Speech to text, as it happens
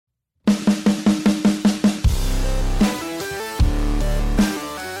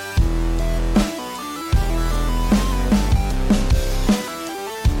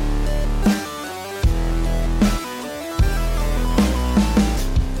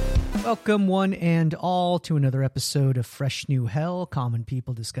Welcome, one and all, to another episode of Fresh New Hell, common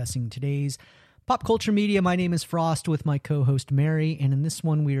people discussing today's pop culture media. My name is Frost with my co-host Mary, and in this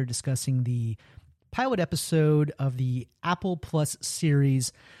one we are discussing the pilot episode of the Apple Plus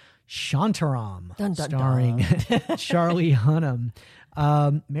series Shantaram, dun, dun, starring dun. Charlie Hunnam.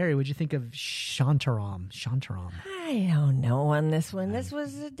 Mary, what'd you think of Shantaram? I don't know on this one. This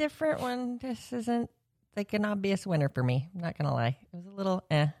was a different one. This isn't like an obvious winner for me. I'm not going to lie. It was a little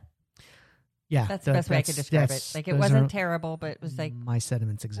Yeah, that's the best way I could describe it. Like, it wasn't terrible, but it was like my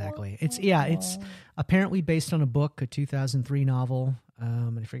sentiments exactly. It's apparently based on a book, a 2003 novel.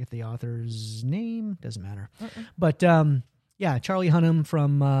 And I forget the author's name. Doesn't matter. But Charlie Hunnam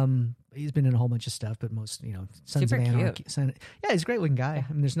from he's been in a whole bunch of stuff, but most Sons Super of Anarchy. cute. He's a great looking guy.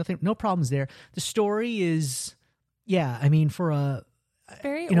 I mean, there's no problems there. The story is for a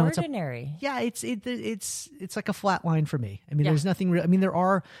very ordinary. It's like a flat line for me. I mean, Yeah. there's nothing real. I mean, there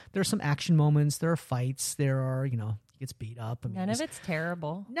are some action moments. There are fights. There are he gets beat up. I mean, None of it's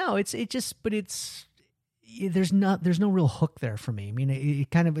terrible. No, there's no real hook there for me. I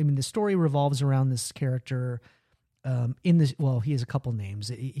mean, the story revolves around this character. He has a couple names.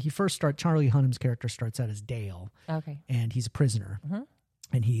 Charlie Hunnam's character starts out as Dale. Okay. And he's a prisoner. Mm-hmm.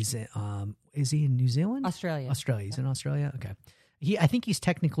 And he's is he in New Zealand? Australia. He's in Australia. Okay. I think he's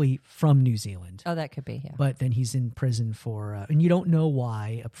technically from New Zealand. Oh, that could be, yeah. But then he's in prison for, and you don't know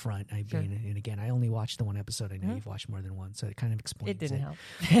why up front. And again, I only watched the one episode. I know you've watched more than one, so it kind of explains it. Didn't help.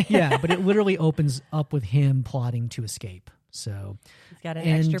 Yeah, but it literally opens up with him plotting to escape. So he's got an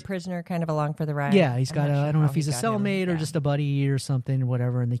extra prisoner kind of along for the ride. Yeah, he's got I don't know if he's a cellmate or just a buddy or something or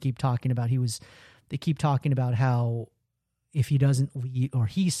whatever. And they keep talking about how if he doesn't leave, or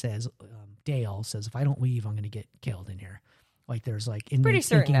he says, Dale says, if I don't leave, I'm going to get killed in here. Like there's pretty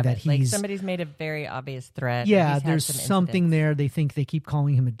certain of it. Like he's somebody's made a very obvious threat. Yeah, there's something there. They keep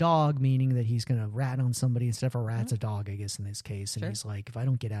calling him a dog, meaning that he's going to rat on somebody instead of a rat's a dog, I guess in this case. And he's like, if I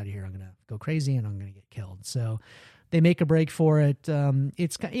don't get out of here, I'm going to go crazy and I'm going to get killed. So they make a break for it.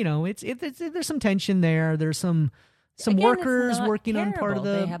 It's there's some tension there. There's some workers working terrible. On part of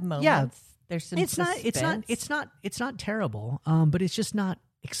the they have moments. Yeah. There's some it's not terrible. But it's just not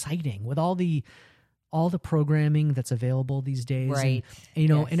exciting with all the programming that's available these days. Right.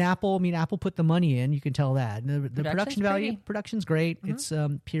 And, and Apple put the money in, you can tell that. The production value, production's great. Mm-hmm. It's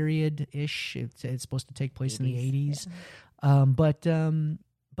period-ish. It's supposed to take place 80s, in the 80s.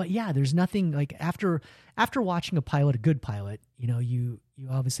 But yeah, there's nothing like after watching a good pilot, you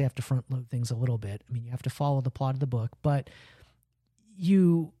obviously have to front load things a little bit. I mean, you have to follow the plot of the book, but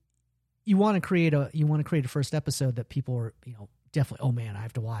you want to create a first episode that people are, definitely, oh man, I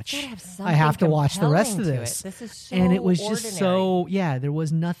have to watch the rest of this. This is so and it was ordinary. just so, there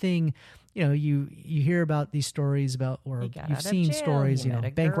was nothing, you hear about these stories about, or you've seen stories,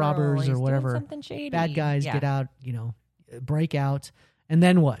 bank robbers or whatever, bad guys get out, break out. And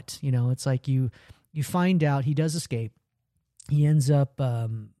then what? It's like you find out he does escape. He ends up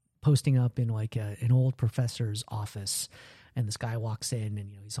posting up in like an old professor's office. And this guy walks in,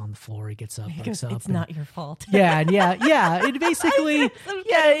 and he's on the floor. He gets up, looks up. It's not your fault. Yeah. It basically,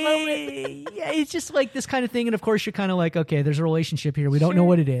 it's just like this kind of thing. And of course, you're kind of like, okay, there's a relationship here. We don't know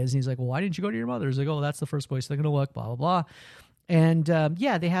what it is. And he's like, well, why didn't you go to your mother? He's like, oh, that's the first place they're going to look. Blah blah blah. And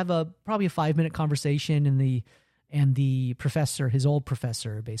they have probably a 5-minute conversation, and the professor, his old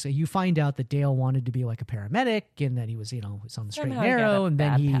professor, basically, you find out that Dale wanted to be like a paramedic, and that he was, was on the straight and narrow, and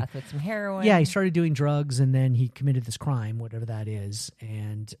then he path with some heroin. Yeah, he started doing drugs, and then he committed this crime, whatever that is,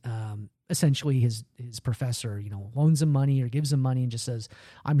 and essentially his professor, loans him money or gives him money and just says,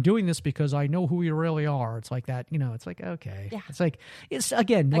 "I'm doing this because I know who you really are." It's like that, it's like, okay, yeah. It's like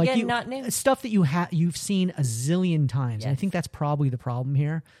again like not new stuff that you've seen a zillion times, and I think that's probably the problem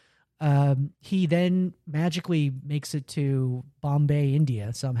here. He then magically makes it to Bombay,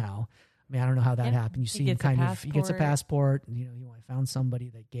 India somehow. I mean, I don't know how that happened. You see him he gets a passport. And, he found somebody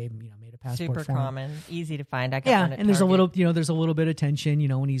that made a passport super for him. Common, easy to find. And there's a little bit of tension,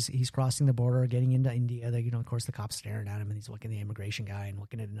 when he's crossing the border, getting into India. Of course, the cop's staring at him, and he's looking at the immigration guy and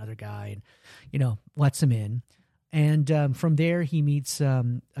looking at another guy, and lets him in. And from there, he meets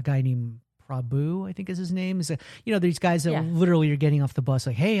a guy named Prabhu, I think is his name. Is these guys that literally are getting off the bus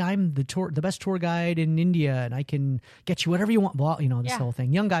like, hey, I'm the best tour guide in India, and I can get you whatever you want. Blah, this whole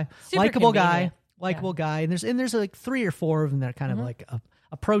thing. Young guy, likable guy, and there's like 3 or 4 of them that kind of like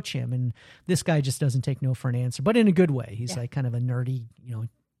approach him, and this guy just doesn't take no for an answer, but in a good way. He's like kind of a nerdy,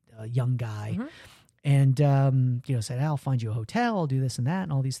 young guy, and said, I'll find you a hotel, I'll do this and that,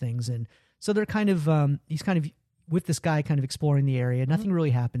 and all these things, and so they're kind of he's kind of with this guy kind of exploring the area. Nothing really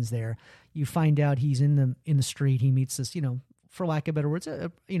happens there. You find out he's in the street. He meets this, for lack of better words,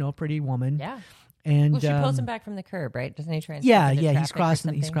 a pretty woman. Yeah. And Well, she pulls him back from the curb, right? Doesn't he try and yeah, skip into yeah, traffic he's or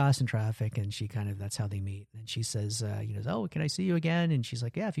crossing something? traffic, and she that's how they meet. And she says, oh, can I see you again? And she's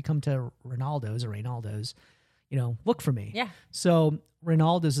like, yeah, if you come to Reynaldo's, look for me. Yeah. So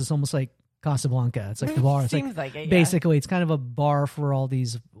Reynaldo's is almost like Casablanca. It's like the bar. It's Seems like it, yeah. basically it's kind of a bar for all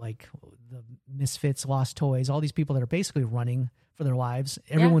these like the misfits, lost toys, all these people that are basically running for their lives.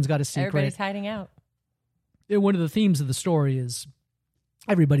 Everyone's got a secret. Everybody's hiding out. And one of the themes of the story is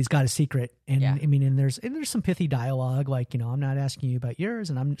everybody's got a secret. And Yeah. I mean, and there's some pithy dialogue, like, I'm not asking you about yours,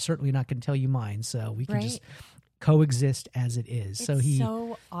 and I'm certainly not going to tell you mine. So we can just coexist as it is. It's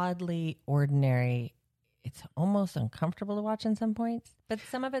so oddly ordinary. It's almost uncomfortable to watch in some points, but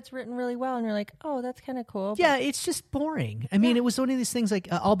some of it's written really well, and you're like, oh, that's kind of cool. Yeah, it's just boring. I mean, it was one of these things like,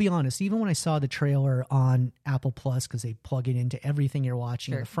 I'll be honest, even when I saw the trailer on Apple Plus, because they plug it into everything you're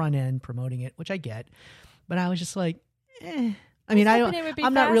watching, the front end, promoting it, which I get, but I was just like, eh. I mean,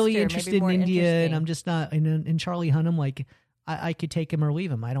 I'm not really interested in India, and I'm just not. And Charlie Hunnam, like, I could take him or leave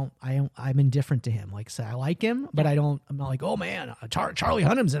him. I'm indifferent to him. Like, say, I like him, but I'm not like, oh man, Charlie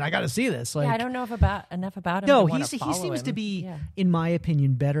Hunnam's and I got to see this. Like, I don't know enough about him. No, he seems to be, in my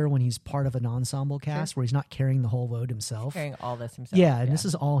opinion, better when he's part of an ensemble cast where he's not carrying the whole load himself. He's carrying all this himself. Yeah, and this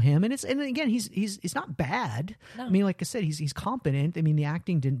is all him, and again, he's not bad. No. I mean, like I said, he's competent. I mean, the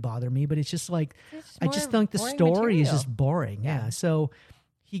acting didn't bother me, but it's just like I just think the story is just boring. Yeah, so.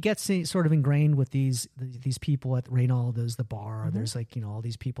 He gets sort of ingrained with these people at Reynaldo's, the bar. Mm-hmm. There's like, all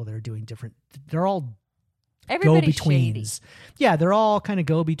these people that are doing different. They're all go-betweens. Yeah, they're all kind of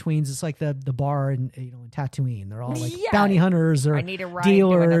go-betweens. It's like the bar in Tatooine. They're all like bounty hunters or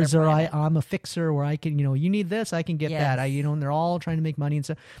dealers, or I'm a fixer where I can, you need this, I can get that. And they're all trying to make money and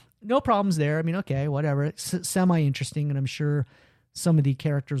stuff. No problems there. I mean, okay, whatever. It's semi-interesting, and I'm sure some of the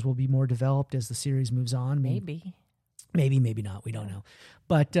characters will be more developed as the series moves on. Maybe not. We don't know.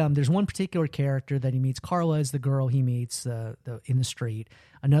 But there's one particular character that he meets. Carla is the girl he meets in the street.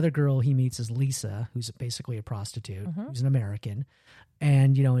 Another girl he meets is Lisa, who's basically a prostitute, who's an American.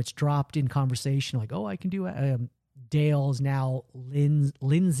 And, it's dropped in conversation like, oh, I can do Dale is now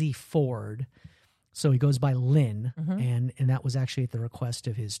Lindsay Ford. So he goes by Lynn, and that was actually at the request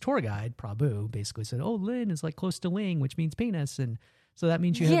of his tour guide, Prabhu, basically said, oh, Lynn is like close to Ling, which means penis. And so that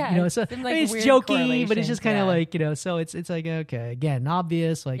means you have, so, it's jokey, but it's just kind of like, so it's like, okay, again,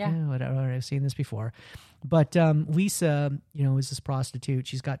 obvious, like, whatever, I've seen this before. But Lisa, is this prostitute.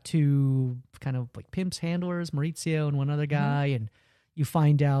 She's got two kind of like pimps, handlers, Maurizio and one other guy. And you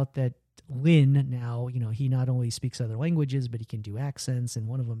find out that Lynn now, he not only speaks other languages, but he can do accents. And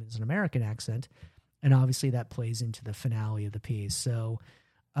one of them is an American accent. And obviously that plays into the finale of the piece. So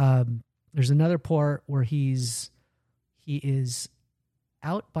there's another part where he is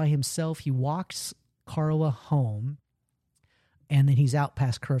out by himself. He walks Carla home, and then he's out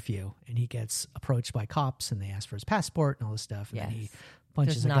past curfew, and he gets approached by cops, and they ask for his passport and all this stuff. And then he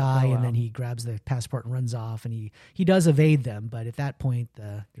punches a guy, and then he grabs the passport and runs off, and he does evade them. But at that point,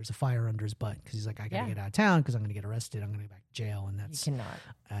 there's a fire under his butt because he's like, I got to get out of town because I'm going to get arrested. I'm going to go back to jail. And that's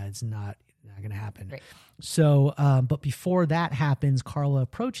it's not going to happen. Right. So, but before that happens, Carla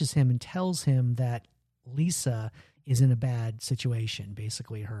approaches him and tells him that Lisa is in a bad situation.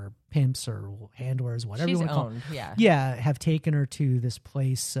 Basically, her pimps or handlers, whatever you want to call them, have taken her to this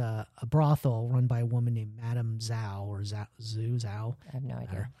place, a brothel run by a woman named Madame Zhao or Zhao. I have no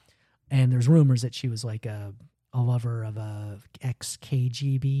idea. And there's rumors that she was like a lover of a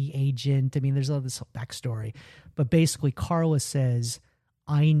ex-KGB agent. I mean, there's all this backstory. But basically, Carla says,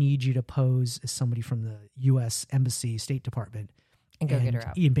 I need you to pose as somebody from the U.S. Embassy, State Department, and go get her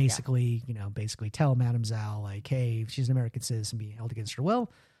out. And basically, basically tell Madame Zhao, like, hey, she's an American citizen being held against her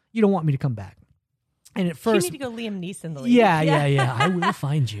will. You don't want me to come back. And at first, you need to go Liam Neeson the lead. Yeah. I will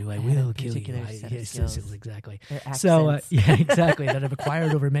find you. I will kill you. Yes, exactly. So, exactly. That I've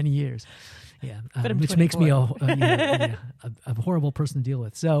acquired over many years. Yeah, which makes me a horrible person to deal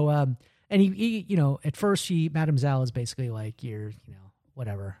with. So, and he at first, Madame Zhao is basically like, you're,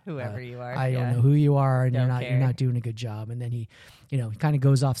 whatever, whoever you are. I don't know who you are, and you're not doing a good job. And then he kind of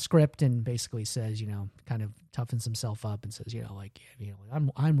goes off script and basically says, kind of toughens himself up and says,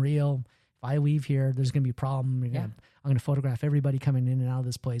 I'm real. If I leave here, there's going to be a problem. I'm going to photograph everybody coming in and out of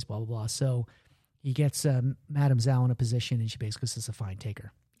this place, blah, blah, blah. So he gets Madame Zhao in a position, and she basically says, fine, take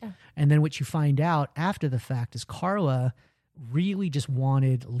her. Yeah. And then what you find out after the fact is Carla really just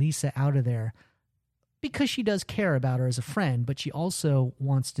wanted Lisa out of there because she does care about her as a friend, but she also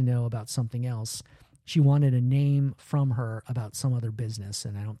wants to know about something else. She wanted a name from her about some other business,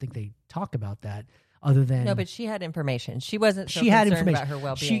 and I don't think they talk about that. other than No, but she had information. She wasn't so she had concerned information about her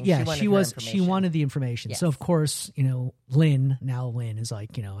well-being. She wanted her she wanted the information. Yes. So of course, Lynn is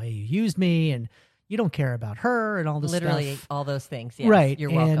like, hey, you used me and you don't care about her and all this literally stuff. all those things. Yes, Right.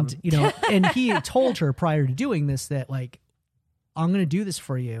 You're welcome. And and he had told her prior to doing this that like, I'm going to do this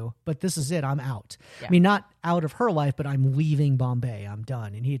for you, but this is it. I'm out. Yeah. I mean, not out of her life, but I'm leaving Bombay. I'm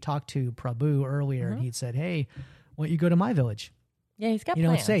done. And he had talked to Prabhu earlier and he had said, hey, why don't you go to my village? Yeah, he's got It's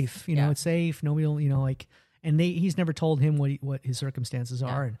plans. safe. It's safe. Nobody will, and he's never told him what his circumstances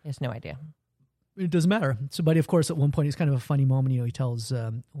are. And He has no idea. it doesn't matter. So, but of course, at one point, it's kind of a funny moment. He tells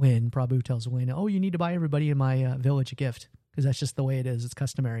Prabhu tells Lynn, oh, you need to buy everybody in my village a gift because that's just the way it is. It's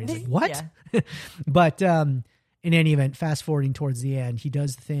customary. He's like, what? But in any event, fast forwarding towards the end, he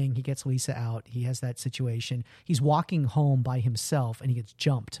does the thing. He gets Lisa out. He has that situation. He's walking home by himself and he gets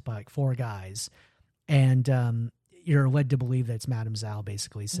jumped by like 4 guys. And you're led to believe that it's Madame Zhao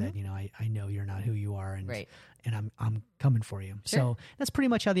basically said, I know you're not who you are. And Right. and I'm coming for you. Sure. So that's pretty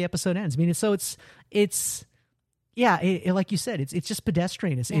much how the episode ends. I mean, it's like you said, it's just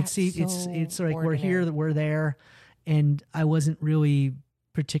pedestrian. It's like we're here, we're there, and I wasn't really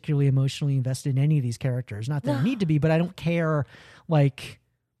particularly emotionally invested in any of these characters. Not that I need to be, but I don't care. Like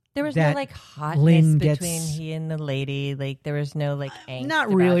there was no that like hotness Lynn between gets- he and the lady. Like there was no like angst. not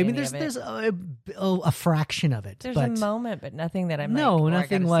about really. I any mean, of it. there's a fraction of it. There's but a moment, but nothing that I'm no, like,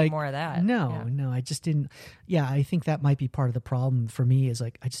 nothing I gotta like see more of that. No, I just didn't. Yeah, I think that might be part of the problem for me. Is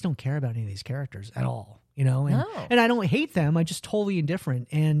like I just don't care about any of these characters at all. And I don't hate them. I'm just totally indifferent.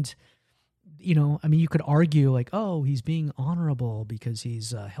 And I mean, you could argue like, oh, he's being honorable because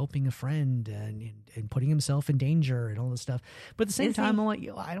he's helping a friend and putting himself in danger and all this stuff. But at the same Is time, he? I'm like,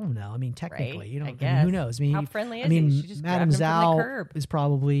 I don't know. I mean, technically, Right, I I mean, guess. who knows? I mean, How friendly is I mean, he? She just Madame grabbed him from the Zhao curb. is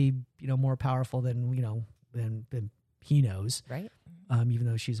probably more powerful than than he knows. Right. Even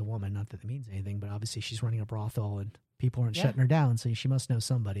though she's a woman, not that it means anything, but obviously she's running a brothel and people aren't Yeah. shutting her down, so she must know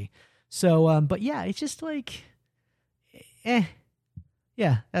somebody. So, but yeah, it's just like,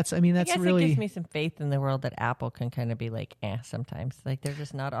 yeah, that's I guess really it gives me some faith in the world that Apple can kind of be like, sometimes. Like they're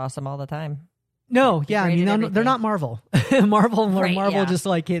just not awesome all the time. no, They're yeah, I great mean, at they're everything. not Marvel. Marvel Right, Marvel yeah. just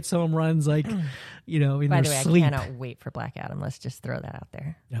like hits home runs, like in By their the way, sleep. I cannot wait for Black Adam. Let's just throw that out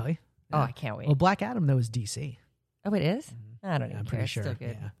there. Really? Oh, Yeah. I can't wait. Well, Black Adam though is DC. Oh, it is? I don't Yeah, even I'm care. pretty It's sure. still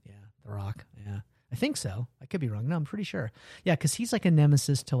good. Yeah, The Rock. Yeah, I think so. I could be wrong. No, I'm pretty sure. Yeah, because he's like a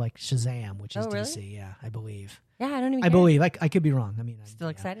nemesis to like Shazam, which is Oh, really? DC. Yeah, I believe. Yeah, I don't even I care. believe. I could be wrong. I mean, Still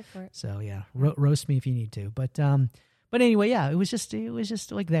yeah. excited for it. So yeah, roast me if you need to. But anyway, yeah, it was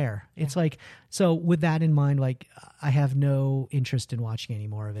just like there. It's like, so with that in mind, like I have no interest in watching any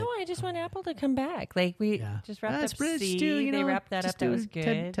more of it. No, I just want Apple to come back. Like we just wrapped That's up pretty- C. do, They wrapped that just up. That do was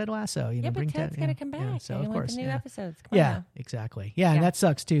good. Ted Lasso, yeah, but bring Ted's Ted, got to come back. Yeah, so I of want course, the new yeah. episodes. Come on Yeah, now. exactly. Yeah, and Yeah. that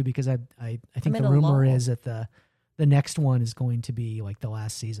sucks too because I think in the a rumor lull. is that the next one is going to be like the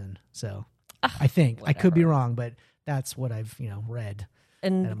last season. So Ugh, I think I could be whatever. wrong, but that's what I've read.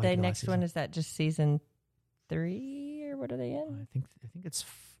 And that it might the be the next last one season. is that just season 3 or what are they in? I think it's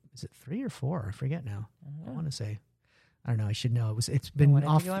is it 3 or 4? I forget now. I don't I know. want to say, I don't know. I should know. It's been want it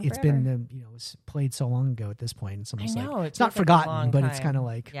to off. go on It's been it was played so long ago at this point. It's I almost know. like it it's not feels like a forgotten, long but it's time. kind of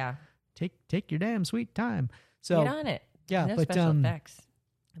like Yeah. take your damn sweet time. So Get on it. yeah, No but special effects.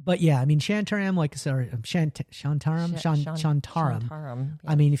 but yeah, I mean Shantaram, like sorry, Shantaram. Shantaram.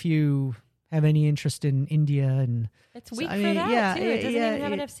 I mean, if you have any interest in India and It's so, weak I for mean, that yeah, too. It doesn't yeah, even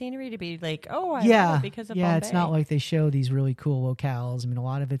have it- enough scenery to be like, oh, I yeah, love it because of yeah, Bombay. it's not like they show these really cool locales. I mean, a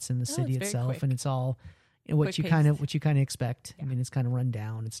lot of it's in the city it's very itself, quick. and it's all what Quick you kind of paced. expect. I Yeah. mean, it's kind of run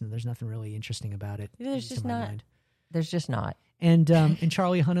down. There's nothing really interesting about it. There's at least just in my not. mind. There's just not. And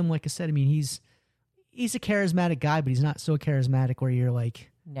Charlie Hunnam, like I said, I mean, he's a charismatic guy, but he's not so charismatic where you're like,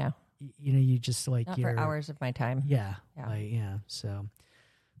 No, you just like not you're for hours of my time. Yeah, Yeah. yeah.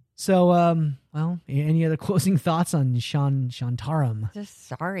 So, well, any other closing thoughts on Shantaram? Just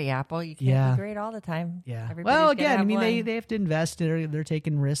sorry, Apple. You can't Yeah. be great all the time. Yeah. Everybody's Well, gotta again, I have mean, one. they have to invest. They're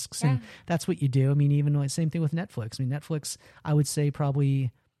taking risks, and Yeah. that's what you do. I mean, even like, same thing with Netflix. I mean, Netflix, I would say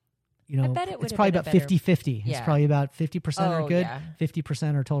probably, I bet it would it's have probably been a about better- 50-50. It's Yeah. probably about 50% are Oh, good, yeah.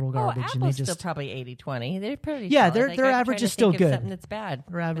 50% are total Oh, garbage, and they Apple's just still probably 80-20. They're pretty. Yeah, solid. their Like, I'm average trying to is still think of good. Something that's bad.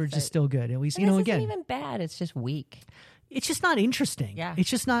 their average But- is still good. At least And this again, isn't even bad. It's just weak. it's just not interesting. Yeah. It's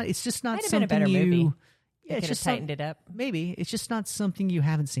just not Might have been something a better you. movie. Yeah, They it's could have just tightened it up. maybe it's just not something you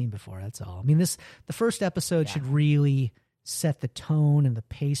haven't seen before. That's all. I mean, the first episode Yeah. should really set the tone and the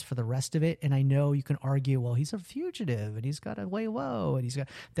pace for the rest of it. And I know you can argue, well, he's a fugitive and he's got to lay low, and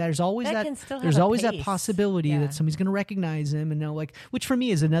there's always That that can still have there's a always that pace. possibility Yeah. that somebody's going to recognize him and know, like, which for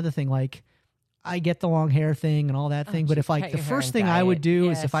me is another thing. Like, I get the long hair thing and all that thing, but just if like cut the your hair first and thing dye I would it.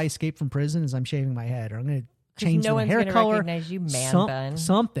 do is Yes. if I escape from prison is I'm shaving my head, or I'm going to 'Cause change no the one's hair gonna color. recognize you, man bun.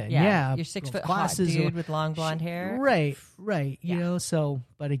 Something, yeah. You're 6 foot hot Glasses dude or- with long blonde hair. Right. You Yeah. know, so,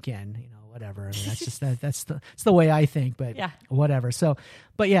 but again, you know, whatever. I mean, that's just that's the way I think, but Yeah. whatever. So,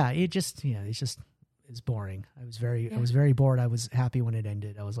 but yeah, it's just it's boring. I was very bored. I was happy when it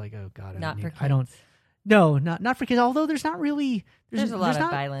ended. I was like, oh God, Not for I don't. kids. No, not for kids. Although there's not really There's a lot of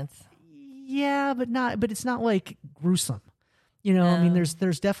not, violence. Yeah, but it's not like gruesome. You know, I mean, No.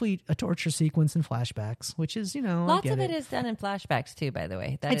 there's definitely a torture sequence and flashbacks, which is, you know, I Lots get of it is done in flashbacks too, by the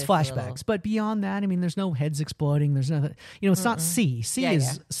way. That it's is flashbacks, a little- but beyond that, I mean, there's no heads exploding. There's nothing. You know, it's not C. C Yeah,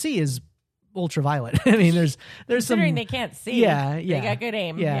 is ultraviolet. I mean, there's some. Considering they can't see. Yeah. They got good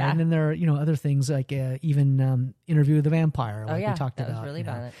aim. Yeah, and then there are other things like even Interview with the Vampire, like we talked that about, was really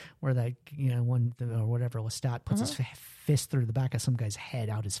violent. where that one or whatever Lestat puts his fist through the back of some guy's head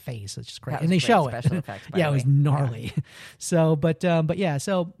out his face. It's just crazy, That and was they great show special it. effects, by Yeah, the it was way. gnarly. So, but yeah,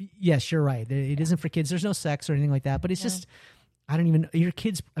 so yes, you're right. It isn't for kids. There's no sex or anything like that. But it's just I don't even your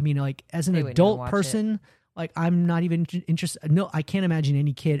kids. I mean, like as an They wouldn't even adult watch person. Like I'm not even interested. No, I can't imagine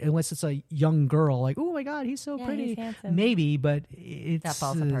any kid unless it's a young girl. Like, oh my God, he's so Yeah, pretty. he's handsome. Maybe, but it's That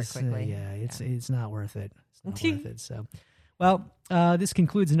falls apart quickly. yeah, it's not worth it. It's not worth it. So, well, this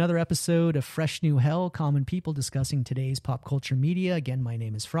concludes another episode of Fresh New Hell: Common People discussing today's pop culture media. Again, my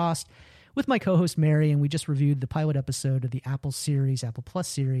name is Frost, with my co-host Mary, and we just reviewed the pilot episode of the Apple Plus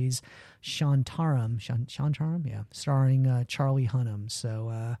series, Shantaram, yeah, starring Charlie Hunnam.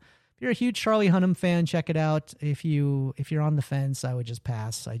 So. If you're a huge Charlie Hunnam fan, check it out. If you're on the fence, I would just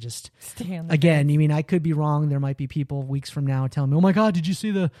pass. I just Stay on the again, I mean, I could be wrong. There might be people weeks from now telling me, "Oh my God, did you see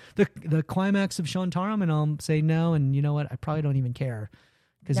the climax of Shantaram?" And I'll say no. And you know what? I probably don't even care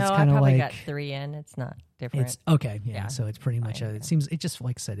because No, it's I kind of probably like got 3 in. It's not different. it's okay. Yeah, Yeah, so it's pretty much. fine. It seems. It just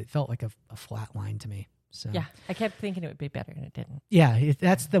like I said. It felt like a flat line to me. So Yeah, I kept thinking it would be better, and it didn't. yeah,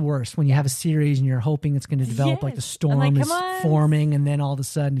 that's the worst when you have a series and you're hoping it's going to develop like the Yes. storm I'm like, is come on. forming, and then all of a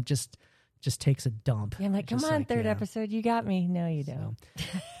sudden it just takes a dump. Yeah, I'm like, Just come on, third yeah. episode, you got me. No, you So.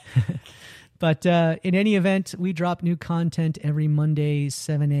 don't. But in any event, we drop new content every Monday,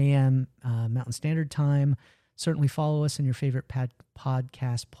 7 a.m. Mountain Standard Time. Certainly follow us on your favorite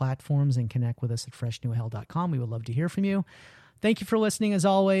podcast platforms and connect with us at freshnewhell.com. We would love to hear from you. Thank you for listening as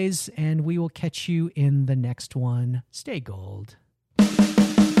always, and we will catch you in the next one. Stay gold.